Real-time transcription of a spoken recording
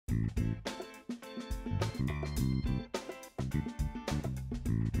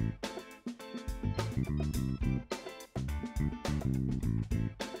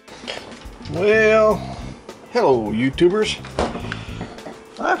Well, hello YouTubers.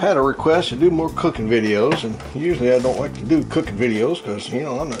 I've had a request to do more cooking videos, and usually I don't like to do cooking videos because, you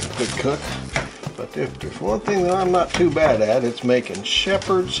know, I'm not a good cook. But if there's one thing that I'm not too bad at, it's making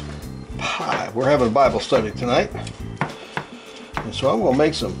shepherd's pie. We're having a Bible study tonight, and so I'm going to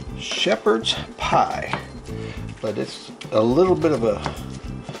make some shepherd's pie. But it's a little bit of a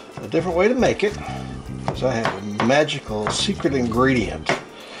different way to make it, because I have a magical secret ingredient.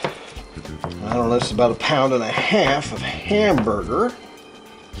 I don't know, it's about 1.5 pounds of hamburger.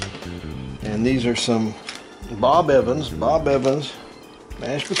 And these are some Bob Evans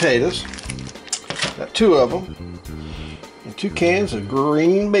mashed potatoes. Got 2 of them. And 2 cans of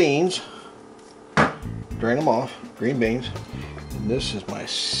green beans. Drain them off, green beans. And this is my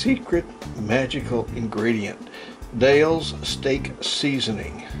secret magical ingredient. Dale's steak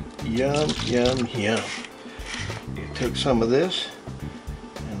seasoning. Yum, yum, yum. You take some of this,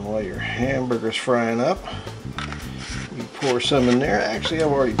 and while your hamburger's frying up, you pour some in there. Actually,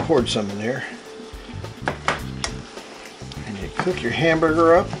 I've already poured some in there. And you cook your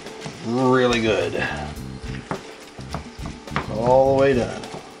hamburger up really good. All the way done.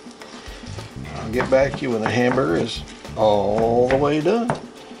 I'll get back to you when the hamburger is all the way done.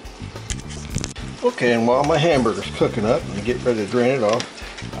 Okay, and while my hamburger's cooking up and get ready to drain it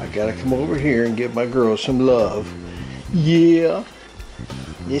off, I gotta come over here and give my girls some love. Yeah.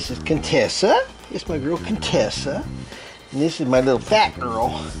 This is Contessa. This is my girl Contessa. And this is my little fat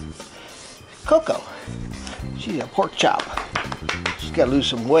girl, Coco. She's a pork chop. She's got to lose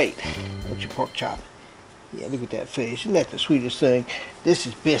some weight. What's your pork chop? Yeah, look at that face. Isn't that the sweetest thing? This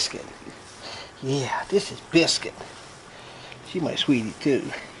is Biscuit. Yeah, this is Biscuit. She's my sweetie too.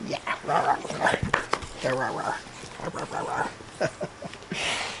 Yeah.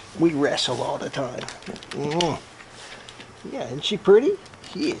 We wrestle all the time. Yeah, isn't she pretty?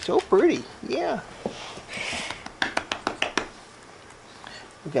 She is so pretty. Yeah.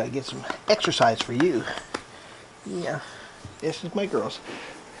 We gotta get some exercise for you. Yeah, this is my girls.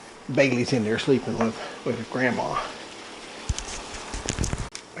 Bailey's in there sleeping with her grandma.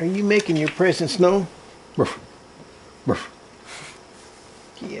 Are you making your presence known? Ruff, ruff.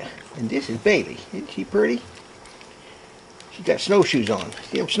 Yeah, and this is Bailey. Isn't she pretty? She got snowshoes on.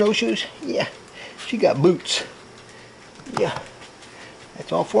 See them snowshoes? Yeah, she got boots. Yeah,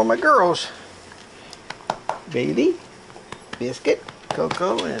 that's all for my girls. Bailey, Biscuit,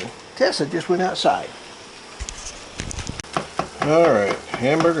 Coco, and Tessa just went outside. Alright,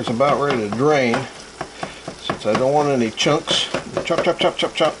 hamburger's about ready to drain. Since I don't want any chunks, chop, chop, chop,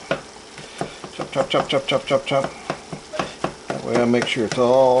 chop, chop. Chop, chop, chop, chop, chop, chop, chop. That way I make sure it's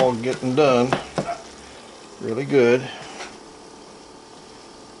all getting done really good.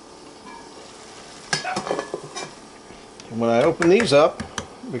 And when I open these up,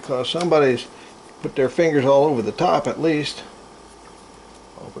 because somebody's put their fingers all over the top at least,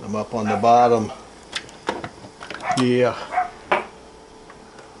 open them up on the bottom. Yeah.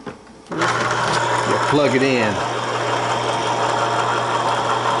 You plug it in.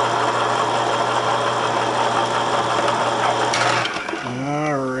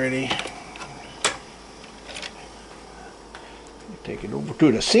 Alrighty. You take it over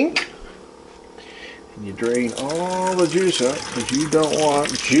to the sink. And you drain all the juice up, because you don't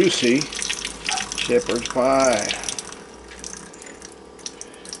want juicy shepherd's pie.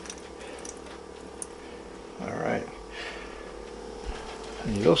 Alright.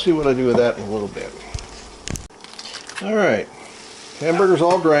 And you'll see what I do with that in a little bit. Alright. Hamburger's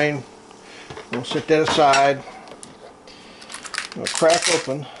all drained. We'll set that aside. We'll crack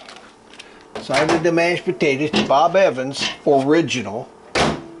open side of the mashed potatoes, Bob Evans original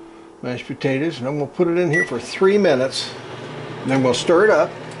mashed potatoes, and I'm going to put it in here for 3 minutes. And then we'll stir it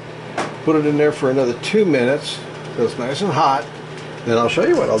up. Put it in there for another 2 minutes so it's nice and hot. Then I'll show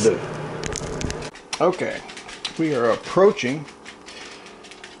you what I'll do. Okay, we are approaching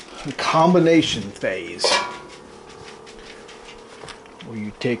the combination phase, where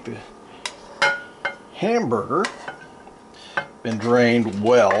you take the hamburger, been drained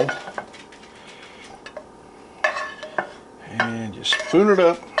well, and just spoon it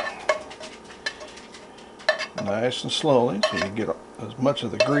up nice and slowly so you get as much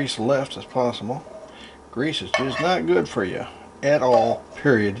of the grease left as possible. Grease is just not good for you at all,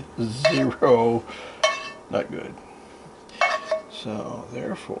 period. Zero, not good. So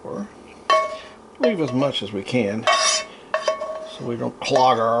therefore, leave as much as we can so we don't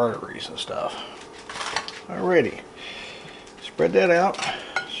clog our arteries and stuff. Alrighty, spread that out,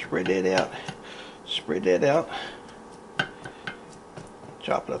 spread that out, spread that out.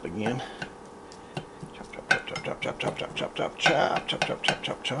 Chop it up again. Chop, chop, chop, chop, chop, chop, chop, chop, chop, chop, chop, chop, chop,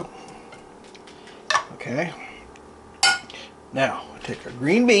 chop, chop. Okay. Now, take our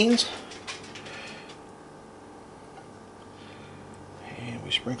green beans. And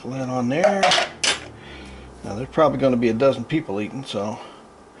we sprinkle that on there. Now, there's probably going to be a dozen people eating, so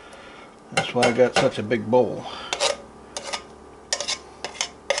that's why I got such a big bowl.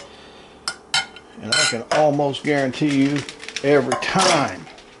 And I can almost guarantee you every time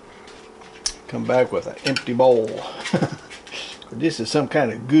come back with an empty bowl. This is some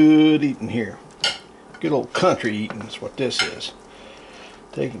kind of good eating here. Good old country eating is what this is.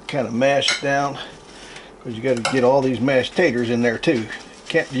 Take and kind of mash it down, because you got to get all these mashed taters in there too.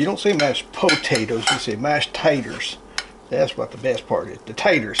 You don't say mashed potatoes, you say mashed taters. That's what the best part is. The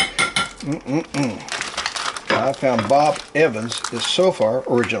taters. I found Bob Evans is so far,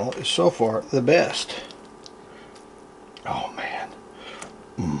 original, is so far the best. Oh man.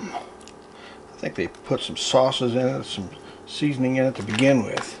 I think they put some sauces in it, some seasoning in it to begin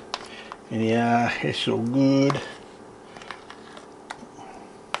with. And yeah, it's so good.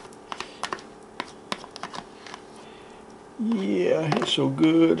 Yeah, it's so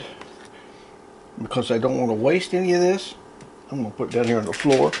good. Because I don't want to waste any of this, I'm going to put it down here on the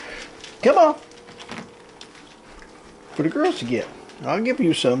floor. Come on. For the girls to get. I'll give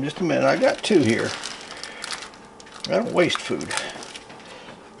you some in just a minute. I got 2 here. I don't waste food.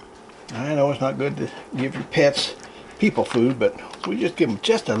 I know it's not good to give your pets people food, but we just give them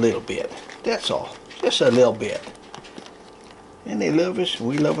just a little bit. That's all. Just a little bit. And they love us, and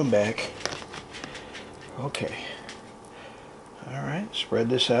we love them back. Okay. Alright, spread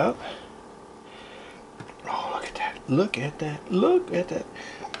this out. Oh, look at that. Look at that. Look at that.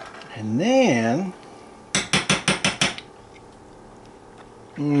 And then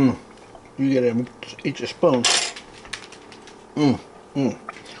you gotta eat your spoon.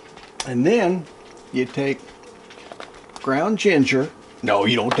 And then you take ground ginger. No,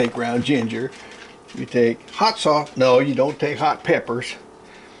 you don't take ground ginger. You take hot sauce. No, you don't take hot peppers.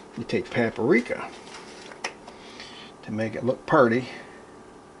 You take paprika to make it look pretty.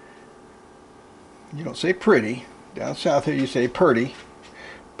 You don't say pretty. Down south here you say purty.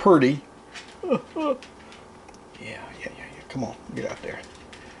 Purty. Yeah. Come on, get out there.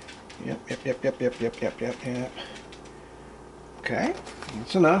 Yep. Okay,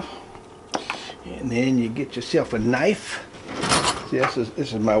 that's enough. And then you get yourself a knife. See, this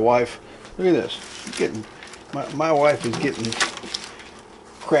is my wife. Look at this. Getting my wife is getting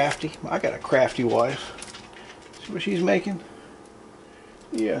crafty. I got a crafty wife. See what she's making?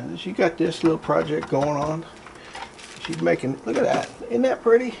 Yeah, she got this little project going on. She's making, look at that. Isn't that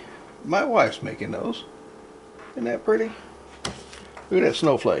pretty? My wife's making those. Isn't that pretty? Look at that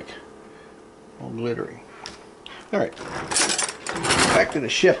snowflake. All glittery. Alright. Back to the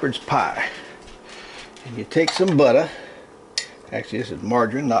shepherd's pie. And you take some butter. Actually, this is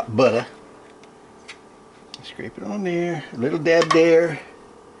margarine, not butter. Scrape it on there. A little dab there.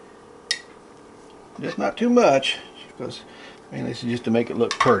 Just not too much, because this is just to make it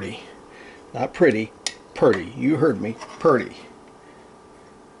look pretty. Not pretty, pretty. You heard me, pretty.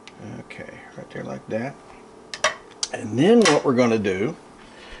 Okay, right there like that. And then what we're going to do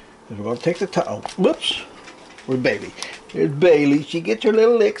is we're going to take the top. Oh, whoops. Where's Bailey? There's Bailey. She gets her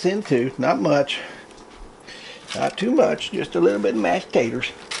little licks in too. Not much. Not too much. Just a little bit of mashed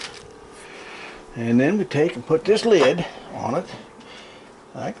taters. And then we take and put this lid on it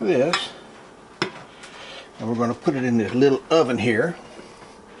like this. And we're going to put it in this little oven here.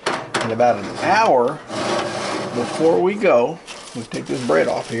 And about an hour before we go, we'll take this bread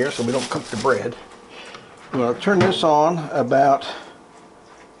off here so we don't cook the bread. We're going to turn this on about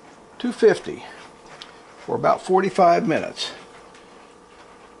 250 for about 45 minutes.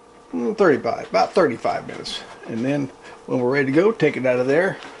 About 35 minutes. And then when we're ready to go, take it out of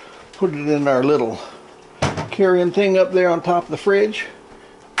there, put it in our little carrying thing up there on top of the fridge,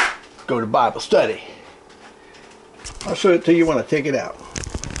 go to Bible study. I'll show it to you when I take it out.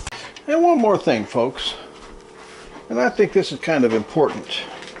 And one more thing, folks, and I think this is kind of important.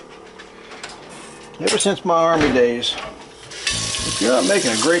 Ever since my Army days, if you're not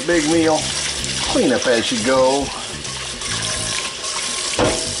making a great big meal, clean up as you go.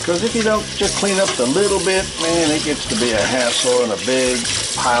 Because if you don't just clean up a little bit, man, it gets to be a hassle and a big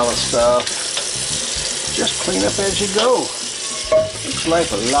pile of stuff. Just clean up as you go. Makes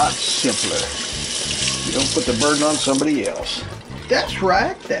life a lot simpler. You don't put the burden on somebody else. That's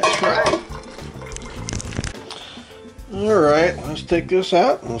right, that's right. Alright, let's take this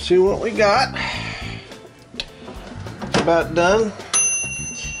out and see what we got. It's about done.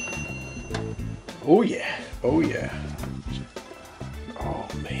 Oh yeah, oh yeah. Oh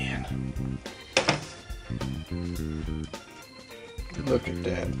man. Look at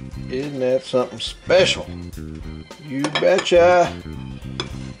that. Isn't that something special? You betcha.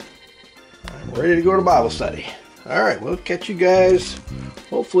 I'm ready to go to Bible study. Alright, we'll catch you guys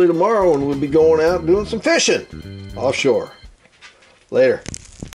hopefully tomorrow, and we'll be going out doing some fishing offshore. Later.